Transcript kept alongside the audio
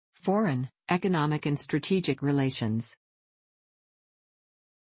Foreign, economic and strategic relations.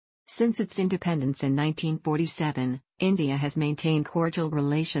 Since its independence in 1947, India has maintained cordial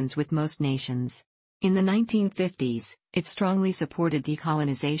relations with most nations. In the 1950s, it strongly supported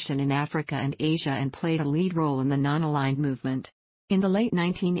decolonization in Africa and Asia and played a lead role in the non-aligned movement. In the late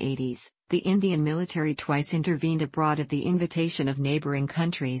 1980s, the Indian military twice intervened abroad at the invitation of neighboring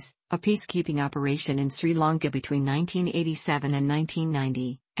countries, a peacekeeping operation in Sri Lanka between 1987 and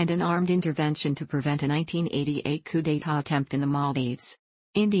 1990, and an armed intervention to prevent a 1988 coup d'état attempt in the Maldives.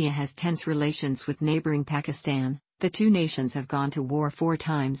 India has tense relations with neighboring Pakistan. The two nations have gone to war 4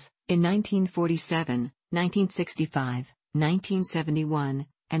 times, in 1947, 1965, 1971,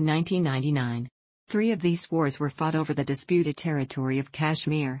 and 1999. 3 of these wars were fought over the disputed territory of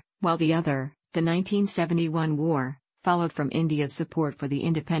Kashmir, while the other, the 1971 war, followed from India's support for the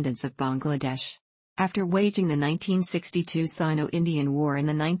independence of Bangladesh. After waging the 1962 Sino-Indian War and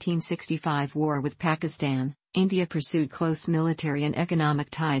the 1965 war with Pakistan, India pursued close military and economic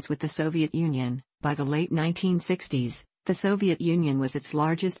ties with the Soviet Union. By the late 1960s, the Soviet Union was its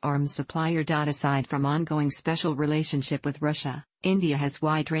largest arms supplier. Aside from ongoing special relationship with Russia, India has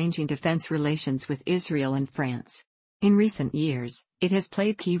wide-ranging defense relations with Israel and France. In recent years, it has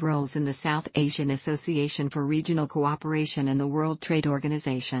played key roles in the South Asian Association for Regional Cooperation and the World Trade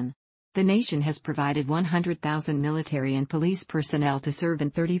Organization. The nation has provided 100,000 military and police personnel to serve in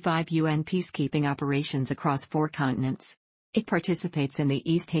 35 UN peacekeeping operations across 4 continents. It participates in the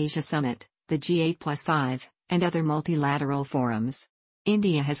East Asia Summit, the G8+5, and other multilateral forums.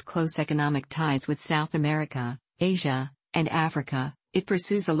 India has close economic ties with South America, Asia, and Africa. It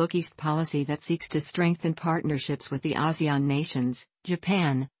pursues a Look East policy that seeks to strengthen partnerships with the ASEAN nations,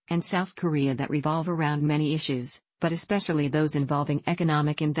 Japan, and South Korea that revolve around many issues, but especially those involving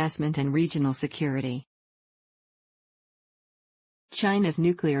economic investment and regional security. China's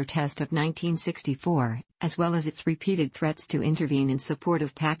nuclear test of 1964, as well as its repeated threats to intervene in support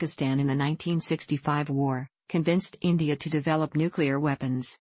of Pakistan in the 1965 war, convinced India to develop nuclear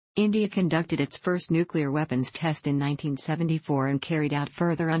weapons. India conducted its first nuclear weapons test in 1974 and carried out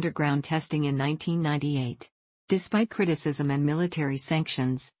further underground testing in 1998. Despite criticism and military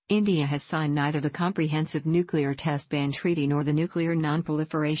sanctions, India has signed neither the Comprehensive Nuclear Test Ban Treaty nor the Nuclear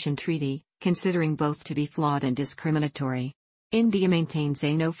Non-Proliferation Treaty, considering both to be flawed and discriminatory. India maintains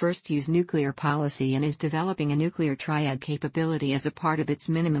a no-first-use nuclear policy and is developing a nuclear triad capability as a part of its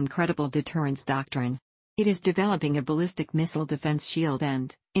minimum credible deterrence doctrine. It is developing a ballistic missile defense shield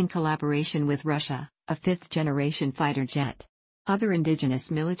and, in collaboration with Russia, a 5th-generation fighter jet. Other indigenous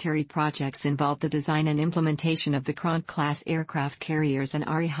military projects involve the design and implementation of Vikrant-class aircraft carriers and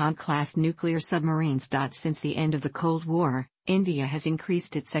Arihant-class nuclear submarines. Since the end of the Cold War, India has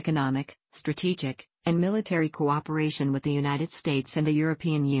increased its economic, strategic, and military cooperation with the United States and the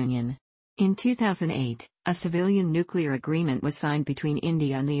European Union. In 2008, a civilian nuclear agreement was signed between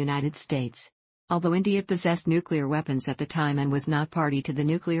India and the United States. Although India possessed nuclear weapons at the time and was not party to the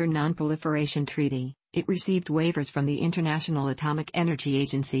Nuclear Non-Proliferation Treaty, it received waivers from the International Atomic Energy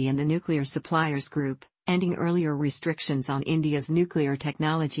Agency and the Nuclear Suppliers Group, ending earlier restrictions on India's nuclear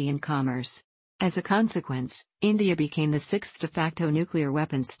technology and commerce. As a consequence, India became the 6th de facto nuclear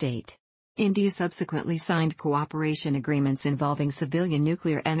weapons state. India subsequently signed cooperation agreements involving civilian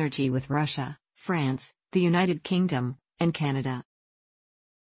nuclear energy with Russia, France, the United Kingdom, and Canada.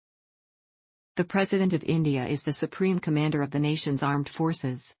 The President of India is the supreme commander of the nation's armed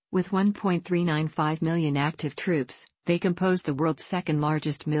forces. With 1.395 million active troops, they compose the world's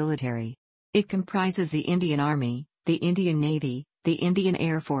second-largest military. It comprises the Indian Army, the Indian Navy, the Indian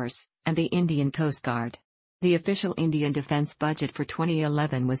Air Force, and the Indian Coast Guard. The official Indian defense budget for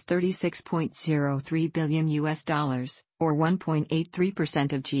 2011 was $36.03 billion, or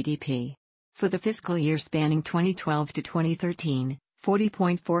 1.83% of GDP. For the fiscal year spanning 2012 to 2013,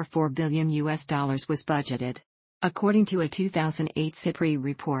 $40.44 billion was budgeted. According to a 2008 SIPRI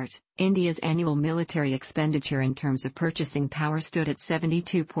report, India's annual military expenditure in terms of purchasing power stood at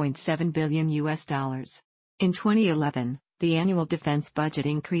 $72.7 billion. In 2011, the annual defense budget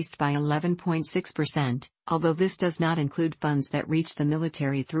increased by 11.6%, although this does not include funds that reach the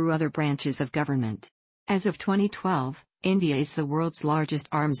military through other branches of government. As of 2012, India is the world's largest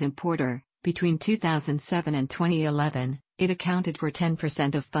arms importer. Between 2007 and 2011, it accounted for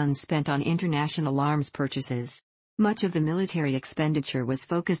 10% of funds spent on international arms purchases. Much of the military expenditure was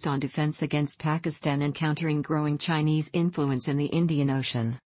focused on defense against Pakistan and countering growing Chinese influence in the Indian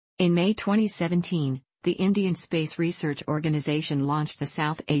Ocean. In May 2017, the Indian Space Research Organisation launched the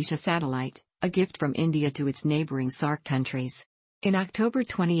South Asia Satellite, a gift from India to its neighboring SAARC countries. In October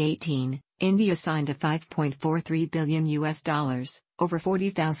 2018, India signed a $5.43 billion, over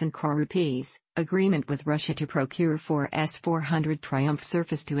 40,000 crore rupees, agreement with Russia to procure 4 S-400 Triumph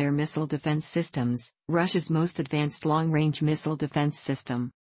surface-to-air missile defense systems, Russia's most advanced long-range missile defense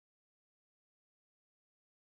system.